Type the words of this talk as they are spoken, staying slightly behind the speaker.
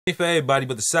For everybody,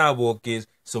 but the sidewalk is,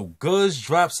 so Goodz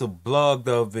drops a blog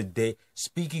the other day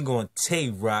speaking on Tay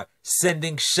Roc,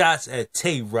 sending shots at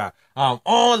Tay Roc. I'm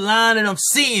online and I'm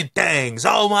seeing things.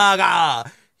 Oh my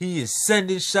God. He is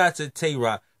sending shots at Tay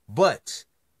Roc. But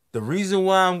the reason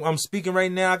why I'm speaking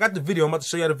right now, I got the video. I'm about to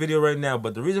show you the video right now.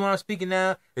 But the reason why I'm speaking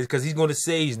now is because he's going to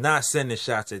say he's not sending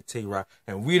shots at Tay Roc.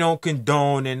 And we don't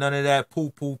condone and none of that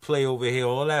poo-poo play over here.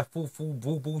 All that foo-foo,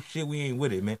 boo-boo shit, we ain't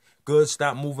with it, man. Goodz,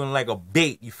 stop moving like a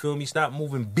bait. You feel me? Stop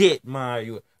moving bit,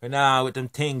 Mario. And now with them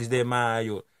things there,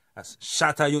 Mario.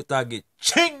 Shata yuta get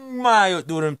ching, Mario,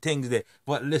 do them things there.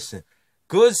 But listen,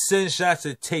 Goodz sends shots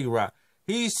at Tay Roc.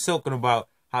 He's talking about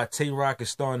how Tay Roc is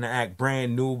starting to act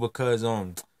brand new because,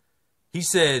 he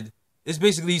said, it's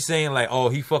basically saying like, oh,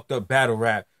 he fucked up battle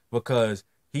rap because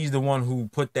he's the one who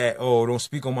put that, oh, don't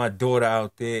speak on my daughter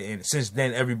out there. And since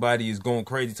then, everybody is going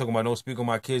crazy talking about don't speak on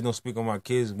my kids, don't speak on my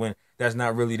kids, when that's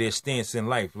not really their stance in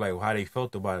life, like how they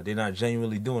felt about it. They're not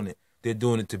genuinely doing it. They're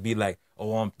doing it to be like,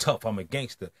 oh, I'm tough, I'm a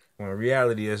gangster. When in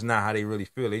reality, that's not how they really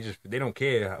feel. They don't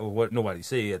care what nobody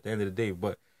say at the end of the day,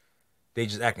 but they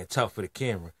just acting tough for the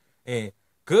camera. And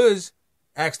Goodz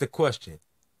asked the question,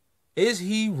 is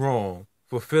he wrong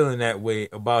for feeling that way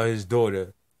about his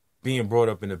daughter being brought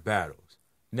up in the battles?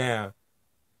 Now,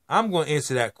 I'm going to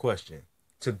answer that question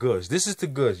to Goodz. This is to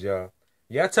Goodz, y'all.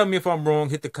 Y'all tell me if I'm wrong,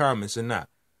 hit the comments or not.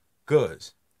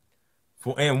 Goodz.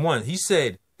 He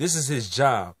said this is his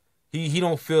job. He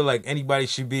don't feel like anybody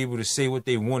should be able to say what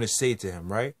they want to say to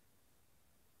him, right?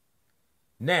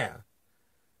 Now,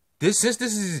 since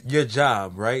this is your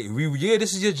job, right?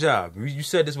 This is your job. You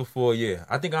said this before, yeah.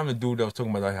 I think I'm the dude that was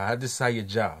talking about like this is how your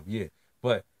job, yeah.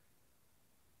 But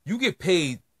you get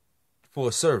paid for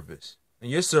a service,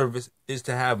 and your service is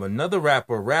to have another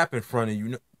rapper rap in front of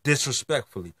you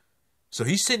disrespectfully. So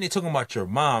he's sitting there talking about your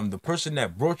mom, the person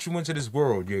that brought you into this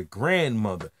world, your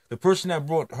grandmother, the person that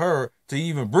brought her to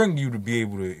even bring you to be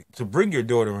able to bring your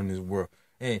daughter in this world.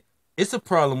 And it's a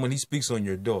problem when he speaks on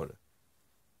your daughter.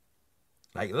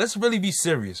 Like, let's really be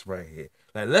serious right here.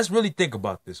 Like, let's really think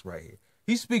about this right here.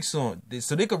 He speaks on this,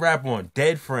 so they could rap on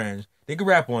dead friends, they could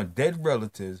rap on dead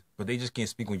relatives, but they just can't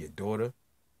speak on your daughter.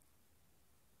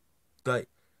 Like,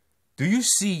 do you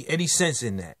see any sense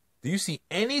in that? Do you see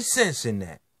any sense in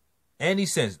that? Any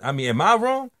sense? I mean, am I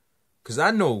wrong? Because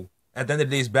I know at the end of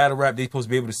the day, it's battle rap. They're supposed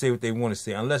to be able to say what they want to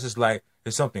say, unless it's like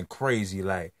it's something crazy,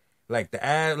 like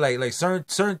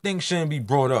certain things shouldn't be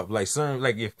brought up, like certain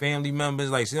like your family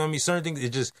members, like you know what I mean. Certain things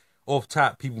it's just off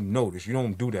top. People notice. You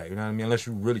don't do that. You know what I mean? Unless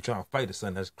you really trying to fight or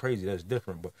something. That's crazy. That's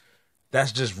different. But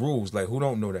that's just rules. Like who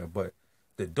don't know that? But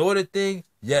the daughter thing,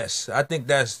 yes, I think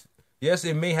that's yes.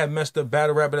 It may have messed up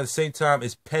battle rap, but at the same time,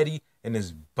 it's petty and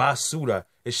it's basura.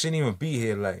 It shouldn't even be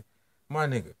here. Like. My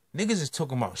nigga, niggas is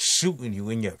talking about shooting you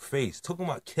in your face, talking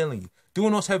about killing you,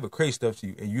 doing all type of crazy stuff to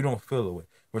you, and you don't feel away.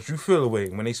 But you feel away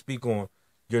when they speak on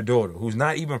your daughter, who's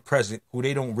not even present, who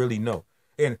they don't really know.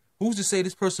 And who's to say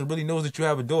this person really knows that you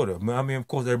have a daughter? I mean, of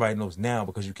course, everybody knows now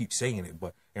because you keep saying it.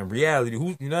 But in reality,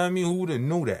 you know what I mean? Who would have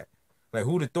knew that? Like,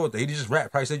 who would have thought that? He just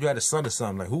rap. Probably said you had a son or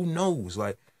something. Like, who knows?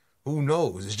 Like, who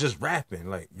knows? It's just rapping.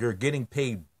 Like, you're getting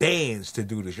paid bands to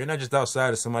do this. You're not just outside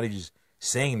of somebody just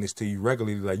saying this to you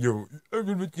regularly, like you're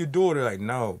with your daughter. Like,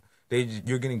 no,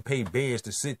 you're getting paid bands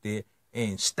to sit there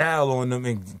and style on them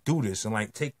and do this and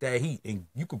like take that heat, and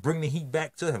you could bring the heat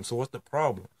back to him. So what's the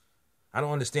problem? I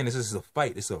don't understand this. This is a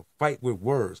fight. It's a fight with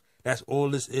words. That's all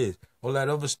this is. All that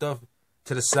other stuff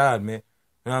to the side, man.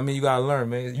 You know what I mean? You gotta learn,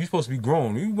 man. You supposed to be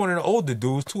grown. You one of the older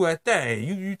dudes too at that. And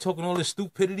you talking all this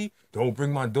stupidity. Don't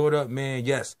bring my daughter up, man.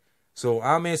 Yes. So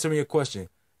I'm answering your question.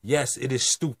 Yes, it is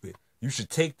stupid. You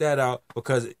should take that out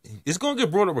because it's going to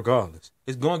get brought up regardless.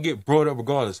 It's going to get brought up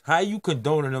regardless. How you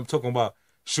condoning them talking about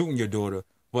shooting your daughter,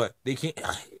 but they can't?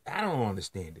 I don't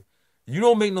understand it. You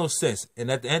don't make no sense. And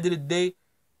at the end of the day,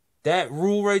 that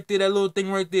rule right there, that little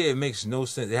thing right there, it makes no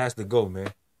sense. It has to go,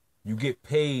 man. You get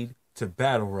paid to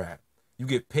battle rap. You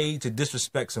get paid to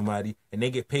disrespect somebody, and they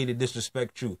get paid to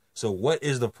disrespect you. So what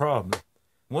is the problem?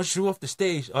 Once you're off the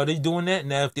stage, are they doing that?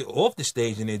 Now, if they're off the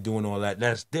stage and they're doing all that,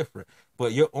 that's different.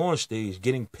 But you're on stage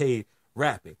getting paid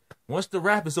rapping. Once the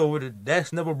rap is over,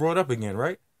 that's never brought up again,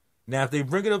 right? Now, if they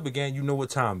bring it up again, you know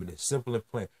what time it is. Simple and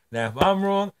plain. Now, if I'm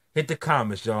wrong, hit the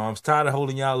comments, y'all. I'm tired of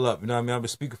holding y'all up. You know what I mean? I've been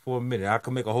speaking for a minute. I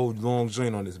could make a whole long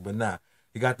joint on this, but nah.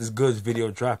 You got this Goodz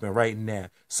video dropping right now.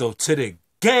 So to the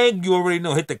gang, you already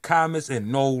know. Hit the comments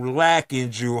and no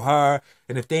lacking, you heard.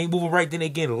 And if they ain't moving right, then they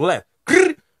getting left.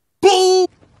 Boom!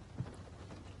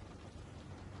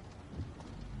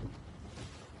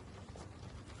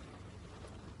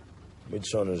 Let me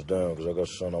turn this down because I got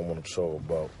something I want to talk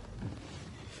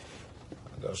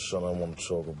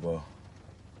about.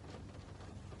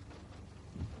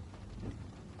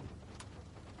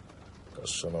 Got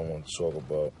something I want to talk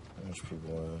about. How much people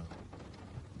in here?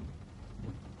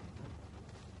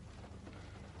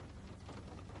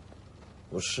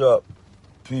 What's up,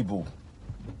 people?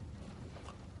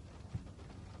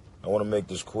 I want to make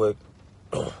this quick.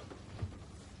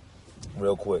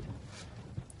 Real quick.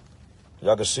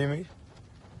 Y'all can see me?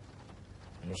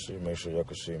 Let me see, make sure y'all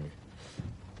can see me.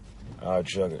 Alright,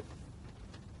 check it.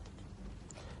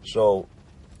 So,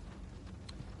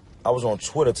 I was on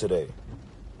Twitter today.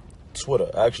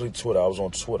 Twitter. I was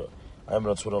on Twitter. I haven't been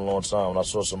on Twitter in a long time. And I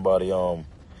saw somebody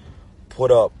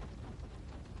put up,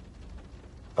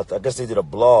 I guess they did a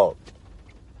blog.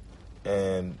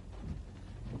 And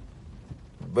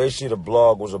basically the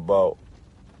blog was about,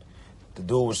 the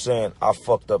dude was saying, I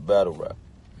fucked up battle rap.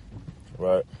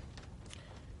 Right?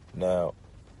 Now,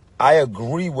 I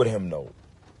agree with him, though,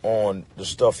 on the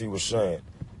stuff he was saying.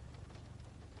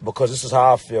 Because this is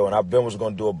how I feel, and I been was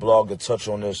going to do a blog to touch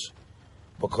on this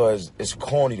because it's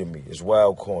corny to me. It's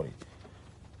wild corny.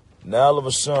 Now, all of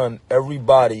a sudden,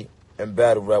 everybody in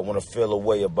battle rap want to feel a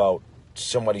way about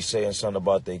somebody saying something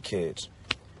about their kids.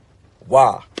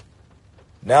 Why?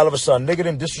 Now, all of a sudden, nigga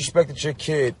done disrespected your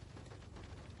kid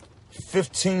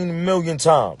 15 million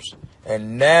times.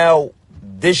 And now,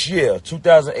 this year,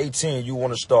 2018, you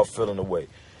want to start feeling the way.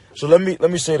 So let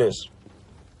me say this.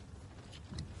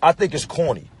 I think it's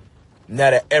corny now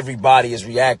that everybody is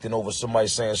reacting over somebody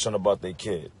saying something about their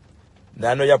kid.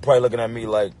 Now, I know y'all probably looking at me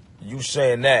like, you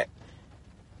saying that,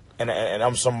 and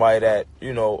I'm somebody that,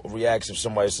 you know, reacts if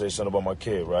somebody says something about my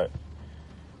kid, right?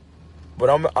 But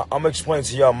I'm explaining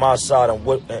to y'all my side and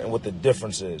what the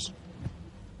difference is.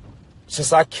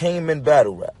 Since I came in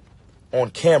battle rap, on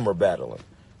camera battling,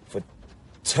 for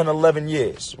 10, 11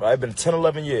 years, right? I've been 10,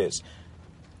 11 years.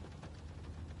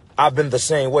 I've been the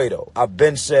same way, though. I've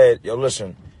been said, yo,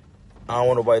 listen, I don't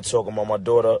want nobody talking about my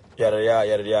daughter, yada, yada,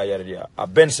 yada, yada, yada, yada.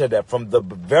 I've been said that from the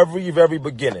very, very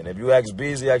beginning. If you ask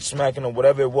Beasley, ask Smacking, or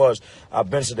whatever it was, I've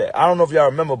been said that. I don't know if y'all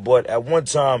remember, but at one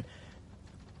time,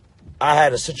 I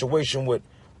had a situation with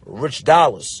Rich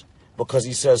Dollars because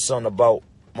he said something about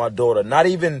my daughter. Not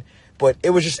even, but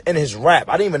it was just in his rap.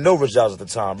 I didn't even know Rich Dollars at the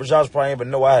time. Rich Dollars probably didn't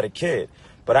even know I had a kid.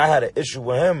 But I had an issue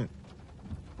with him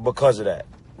because of that,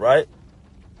 right?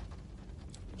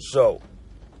 So,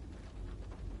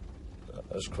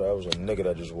 that's crap. It was a nigga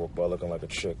that just walked by looking like a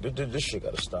chick. This shit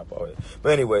gotta stop out here.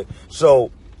 But anyway, so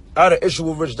I had an issue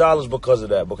with Rich Dollars because of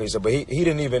that. Because he said, but he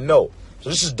didn't even know. So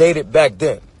this is dated back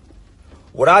then.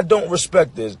 What I don't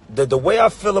respect is that the way I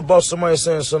feel about somebody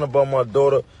saying something about my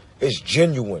daughter is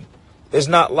genuine. It's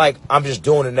not like I'm just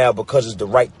doing it now because it's the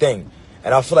right thing.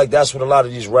 And I feel like that's what a lot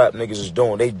of these rap niggas is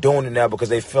doing. They doing it now because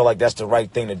they feel like that's the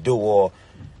right thing to do, or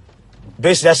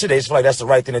basically that's it. They just feel like that's the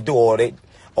right thing to do, or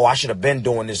I should have been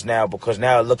doing this now because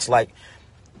now it looks like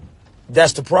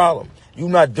that's the problem. You're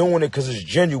not doing it because it's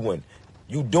genuine.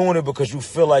 You doing it because you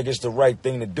feel like it's the right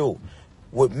thing to do.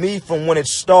 With me, from when it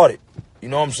started, you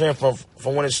know what I'm saying?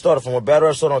 From when it started, from when battle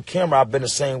rap started on camera, I've been the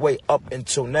same way up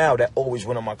until now. That always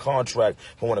went on my contract.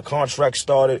 From when the contract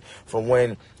started, from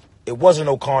when it wasn't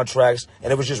no contracts,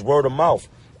 and it was just word of mouth.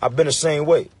 I've been the same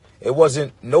way. It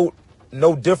wasn't no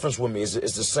difference with me. It's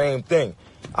the same thing.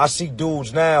 I see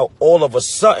dudes now, all of a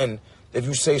sudden, if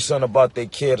you say something about their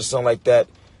kid or something like that,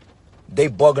 they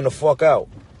bugging the fuck out.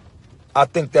 I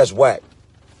think that's whack.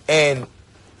 And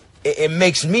it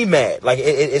makes me mad. Like,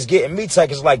 it's getting me tight.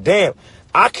 It's like, damn,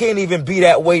 I can't even be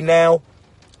that way now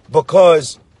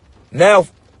because now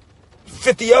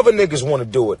 50 other niggas want to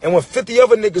do it. And when 50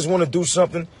 other niggas want to do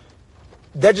something,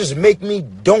 that just make me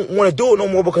don't want to do it no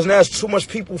more because now there's too much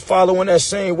people following that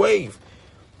same wave.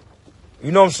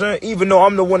 You know what I'm saying? Even though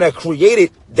I'm the one that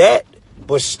created that,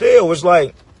 but still, it's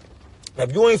like,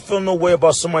 if you ain't feeling no way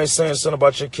about somebody saying something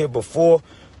about your kid before,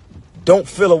 don't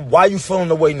feel it. Why you feeling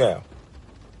the way now?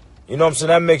 You know what I'm saying?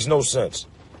 That makes no sense.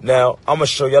 Now, I'm going to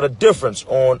show y'all the difference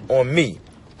on me.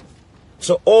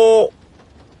 So all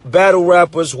battle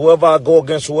rappers, whoever I go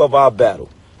against, whoever I battle,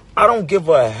 I don't give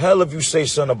a hell if you say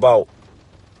something about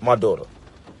my daughter.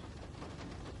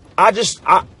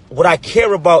 What I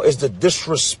care about is the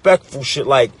disrespectful shit,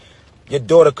 like your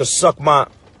daughter could suck my,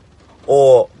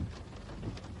 or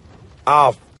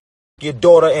I'll your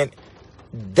daughter, and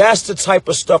that's the type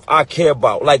of stuff I care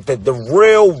about. Like the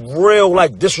real,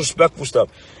 like disrespectful stuff.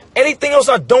 Anything else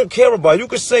I don't care about. You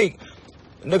could say,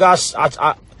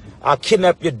 nigga, I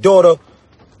kidnap your daughter,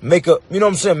 make a, you know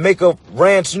what I'm saying, make a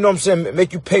ransom, you know what I'm saying,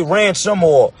 make you pay ransom,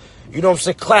 or, you know what I'm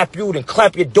saying, clap you, then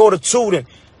clap your daughter too, then.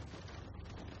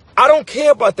 I don't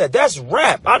care about that. That's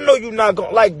rap. I know you're not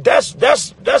gonna, like, that's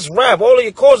rap. All of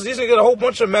your causes, these niggas got a whole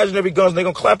bunch of imaginary guns, and they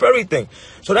gonna clap everything.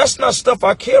 So that's not stuff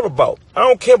I care about. I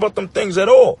don't care about them things at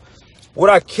all. What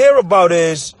I care about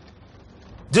is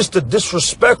just the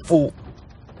disrespectful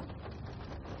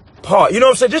part. You know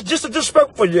what I'm saying? Just the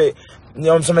disrespectful. You know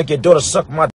what I'm saying? Make your daughter suck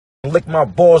my dick, lick my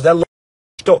balls. That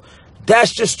little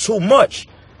that's just too much.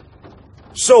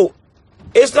 So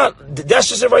it's not. That's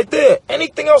just it right there.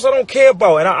 Anything else I don't care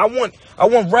about, and I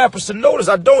want rappers to notice.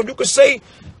 I don't. You can say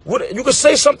what you can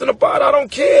say something about it. I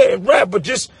don't care and rap, but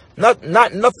just not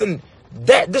nothing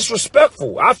that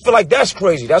disrespectful. I feel like that's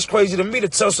crazy. That's crazy to me to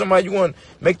tell somebody you want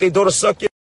to make their daughter suck your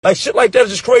like shit like that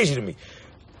is just crazy to me.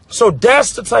 So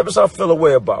that's the type of stuff I feel a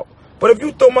way about. But if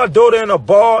you throw my daughter in a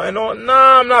bar and all,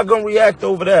 nah, I'm not gonna react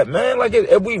over that, man. Like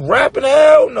if we rapping,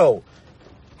 hell no.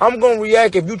 I'm gonna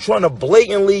react if you trying to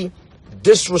blatantly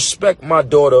disrespect my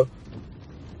daughter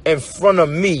in front of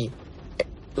me,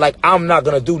 like I'm not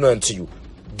gonna do nothing to you.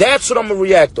 That's what I'm gonna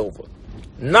react over.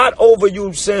 Not over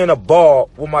you saying a bar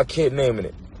with my kid naming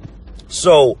it.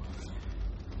 So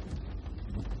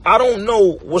I don't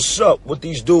know what's up with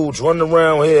these dudes running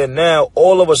around here now.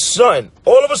 All of a sudden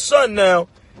now,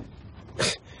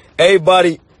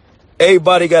 everybody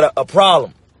got a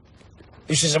problem.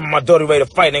 You see my daughter ready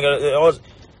to fight, nigga.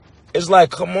 It's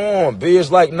like, come on, B. It's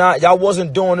like, nah, y'all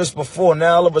wasn't doing this before.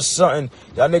 Now all of a sudden,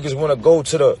 y'all niggas want to go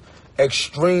to the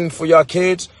extreme for y'all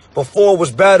kids. Before it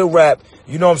was battle rap.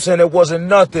 You know what I'm saying? It wasn't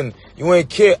nothing. You ain't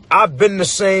care. I've been the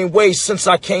same way since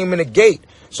I came in the gate.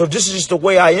 So this is just the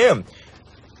way I am.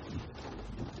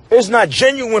 It's not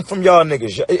genuine from y'all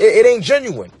niggas. It ain't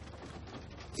genuine.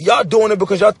 Y'all doing it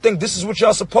because y'all think this is what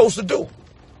y'all supposed to do.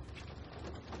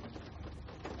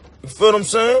 You feel what I'm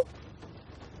saying?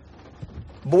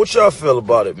 But what y'all feel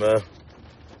about it, man?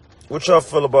 What y'all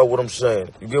feel about what I'm saying?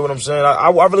 You get what I'm saying? I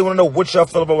really want to know what y'all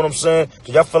feel about what I'm saying.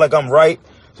 Do y'all feel like I'm right?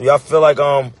 Do y'all feel like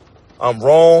I'm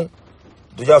wrong?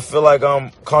 Do y'all feel like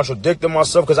I'm contradicting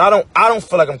myself? Because I don't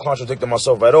feel like I'm contradicting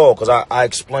myself at all. Because I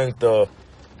explained the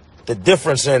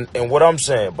difference in what I'm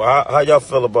saying. But how y'all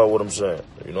feel about what I'm saying?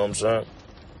 You know what I'm saying?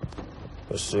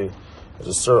 Let's see. There's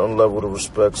a certain level of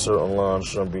respect, certain lines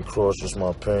shouldn't be crossed. Just my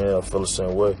opinion. I feel the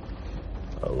same way.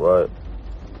 All right.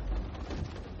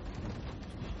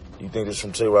 You think this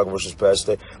from Tay Roc versus Pat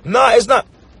Stay? Nah, it's not.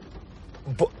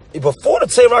 Before the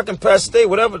Tay Roc and Pat Stay,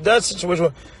 whatever that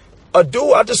situation, I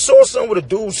just saw something with a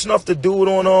dude snuffed the dude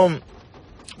on on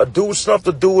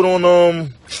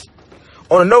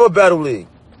another battle league.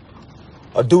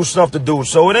 A dude snuffed the dude.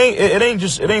 So it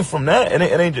ain't from that.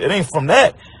 It ain't from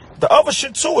that. The other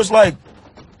shit too is like,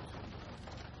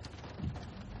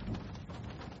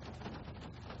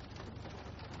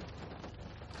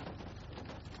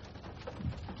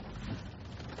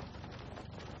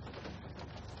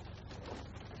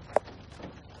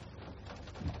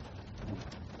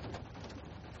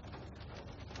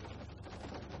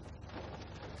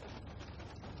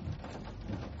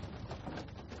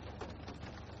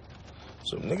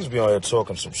 so niggas be on here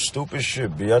talking some stupid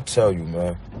shit, B. I tell you,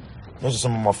 man. This is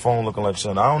some of my phone looking like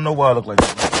something. I don't know why I look like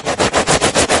this.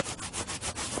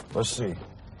 Let's see.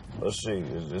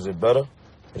 Is it better?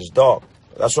 It's dark.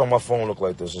 That's why my phone look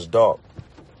like this. It's dark.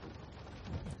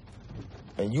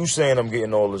 And you saying I'm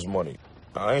getting all this money.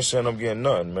 I ain't saying I'm getting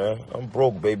nothing, man. I'm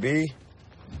broke, baby.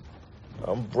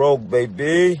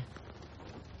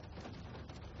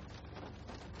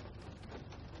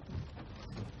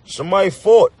 Somebody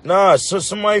fought.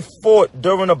 Somebody fought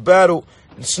during a battle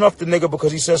and snuffed the nigga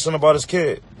because he said something about his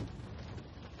kid.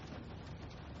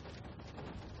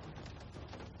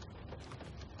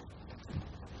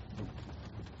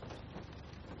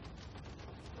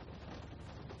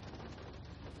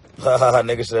 Haha,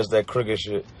 nigga says that cricket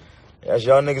shit. That's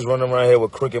y'all niggas running around here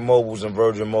with Cricket Mobiles and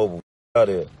Virgin Mobile. Out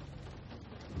here.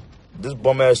 This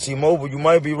bum ass T-Mobile, you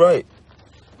might be right.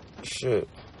 Shit.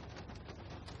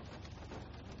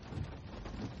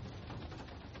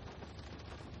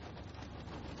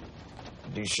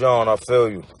 Deshaun, I feel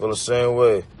you. Feel the same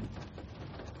way.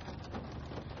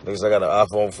 Niggas, I got an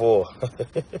iPhone 4.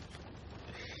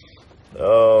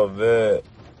 Oh, man.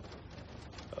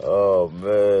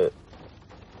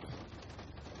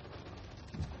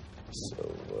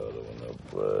 So,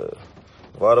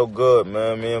 Vado good,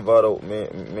 man. Me and Vado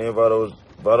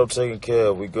taking care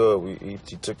of. We good. He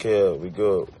took care of. We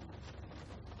good.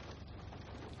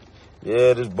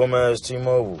 Yeah, this bum ass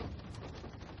T-Mobile.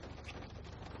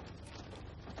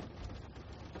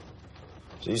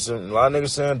 See, a lot of niggas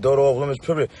saying daughter off limits,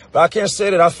 period. But I can't say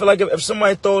that. I feel like if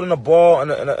somebody throw it in a ball in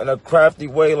a crafty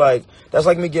way, like, that's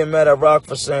like me getting mad at Rock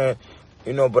for saying,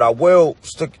 you know, but I will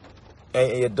stick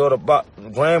in your daughter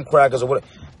graham crackers or whatever.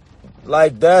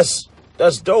 Like, that's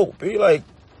dope. Be like,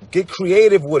 get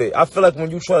creative with it. I feel like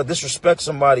when you try to disrespect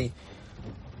somebody,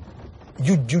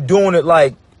 you doing it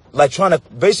like trying to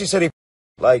basically say they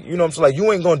Like, you know what I'm saying? Like,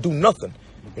 you ain't gonna do nothing.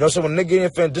 You know what I'm saying? When a nigga get in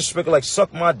fan disrespect, like,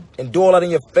 suck my, and do all that in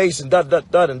your face and dot.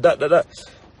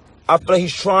 I feel like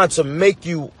he's trying to make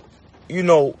you, you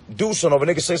know, do something. If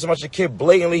a nigga say something about your kid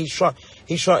blatantly, he's trying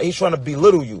to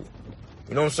belittle you.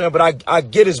 You know what I'm saying? But I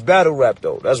get his battle rap,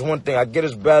 though. That's one thing. I get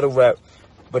his battle rap.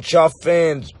 But y'all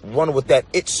fans run with that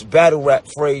 "it's battle rap"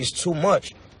 phrase too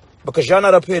much. Because y'all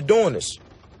not up here doing this.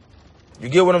 You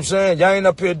get what I'm saying? Y'all ain't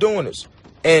up here doing this.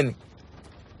 And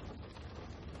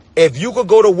if you could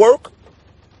go to work,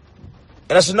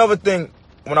 and that's another thing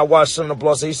when I watched Son of the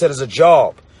Blood, he said it's a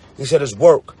job. He said it's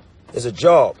work. It's a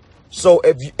job. So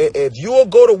if you will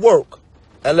go to work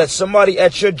and let somebody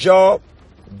at your job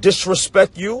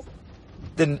disrespect you,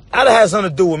 then that has nothing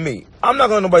to do with me. I'm not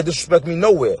gonna let nobody disrespect me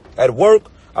nowhere. At work,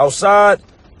 outside,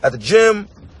 at the gym,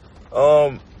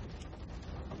 I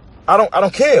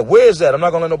don't care. Where is that? I'm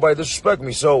not gonna let nobody disrespect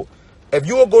me. So if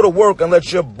you will go to work and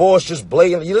let your boss just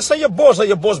blatantly, let's say your boss,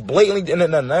 blatantly, and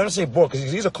I don't say boss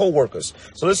because these are co-workers.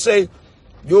 So let's say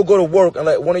you'll go to work and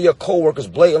let one of your co-workers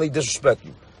blatantly disrespect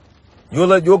you.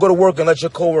 You'll go to work and let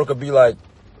your co-worker be like,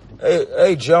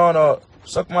 hey, John,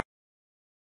 suck my.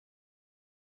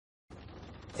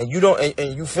 And you don't,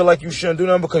 and you feel like you shouldn't do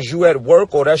nothing because you at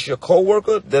work or that's your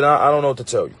co-worker, then I don't know what to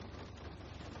tell you.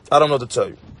 I don't know what to tell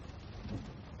you.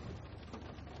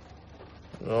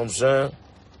 You know what I'm saying?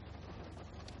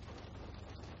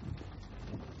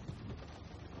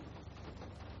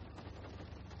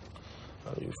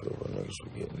 How do you feel about niggas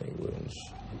forgetting they wins?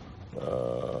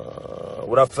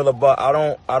 What I feel about,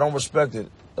 I don't respect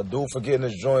it. A dude forgetting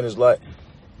his joint is like,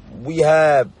 we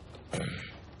have,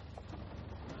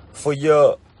 for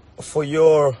your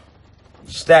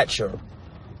stature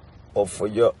or for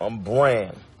your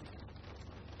brand,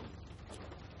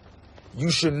 you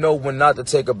should know when not to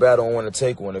take a battle and when to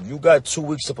take one. If you got 2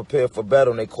 weeks to prepare for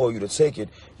battle and they call you to take it,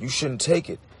 you shouldn't take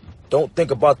it. Don't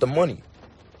think about the money.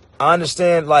 I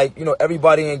understand, like, you know,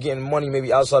 everybody ain't getting money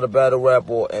maybe outside of battle rap,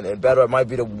 and battle rap might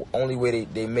be the only way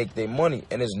they make their money,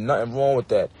 and there's nothing wrong with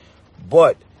that.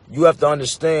 But you have to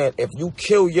understand, if you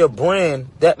kill your brand,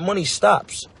 that money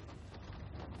stops.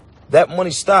 That money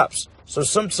stops. So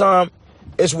sometimes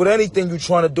it's with anything you're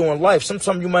trying to do in life.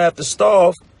 Sometimes you might have to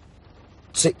starve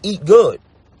to eat good.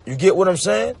 You get what I'm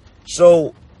saying?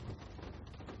 So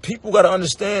people got to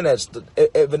understand that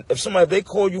if they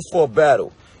call you for a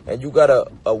battle and you got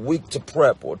a week to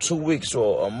prep or 2 weeks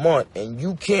or a month and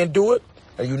you can't do it,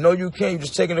 and you know you can't, you're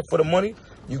just taking it for the money,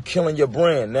 you killing your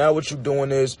brand. Now what you're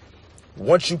doing is,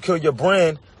 once you kill your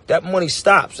brand, that money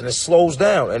stops and it slows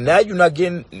down. And now you're not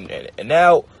getting, and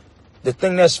now the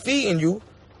thing that's feeding you,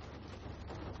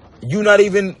 you're not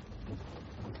even,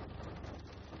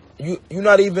 you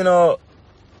know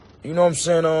what I'm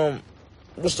saying,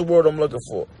 what's the word I'm looking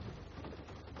for?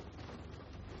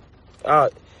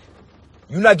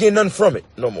 You're not getting nothing from it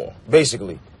no more,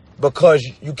 basically, because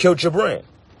you killed your brand.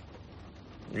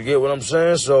 You get what I'm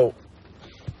saying? So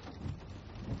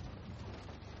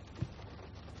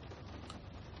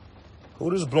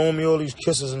who just blowing me all these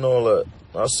kisses and all that?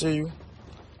 I see you.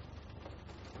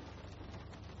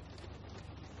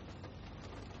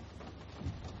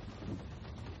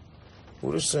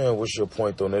 Who just saying what's your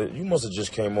point on that? You must have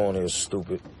just came on here,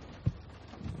 stupid.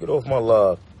 Get off my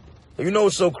live. You know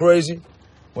what's so crazy?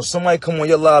 When somebody come on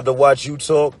your live to watch you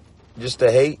talk, just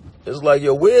to hate, it's like,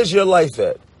 yo, where's your life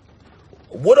at?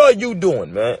 What are you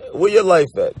doing, man? Where your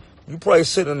life at? You probably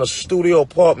sitting in a studio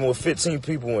apartment with 15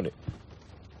 people in it.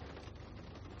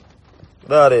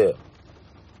 Get out of here.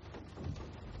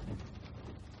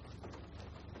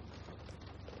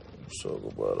 Let's talk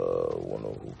about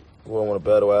who I want to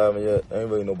battle. I haven't yet. Ain't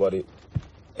really nobody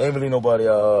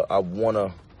I want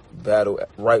to battle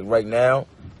right now.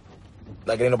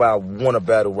 Like, ain't nobody I want to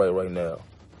battle right now.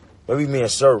 Maybe me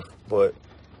and Surf, but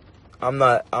I'm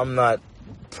not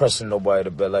pressing nobody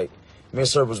to bet. Like, me and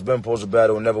Surf was been supposed to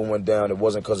battle and never went down. It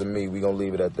wasn't because of me. We gonna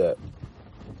leave it at that.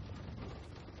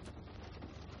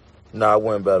 Nah, I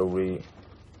wouldn't battle Reed.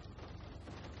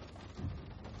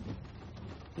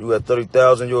 You got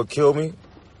 30,000, you'll kill me?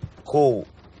 Cool.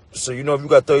 So, you know, if you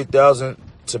got 30,000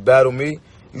 to battle me,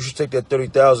 you should take that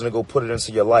 30,000 and go put it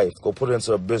into your life. Go put it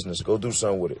into a business. Go do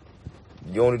something with it.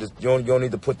 You don't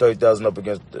need to put 30,000 up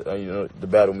against the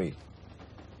battle me.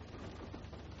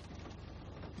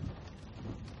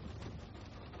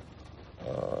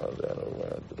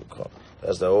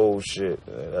 That's the old shit.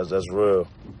 That's real.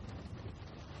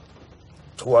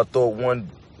 Who I thought won?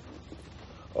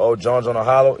 Oh, John's on a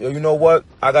hollow. Yo, you know what?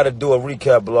 I got to do a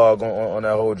recap blog on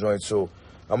that whole joint too.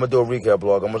 I'm gonna do a recap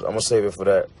blog. I'm gonna save it for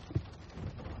that.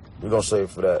 We're gonna save it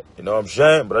for that. You know what I'm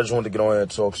saying? But I just wanted to get on here and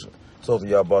talk to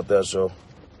y'all about that. So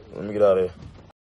let me get out of here.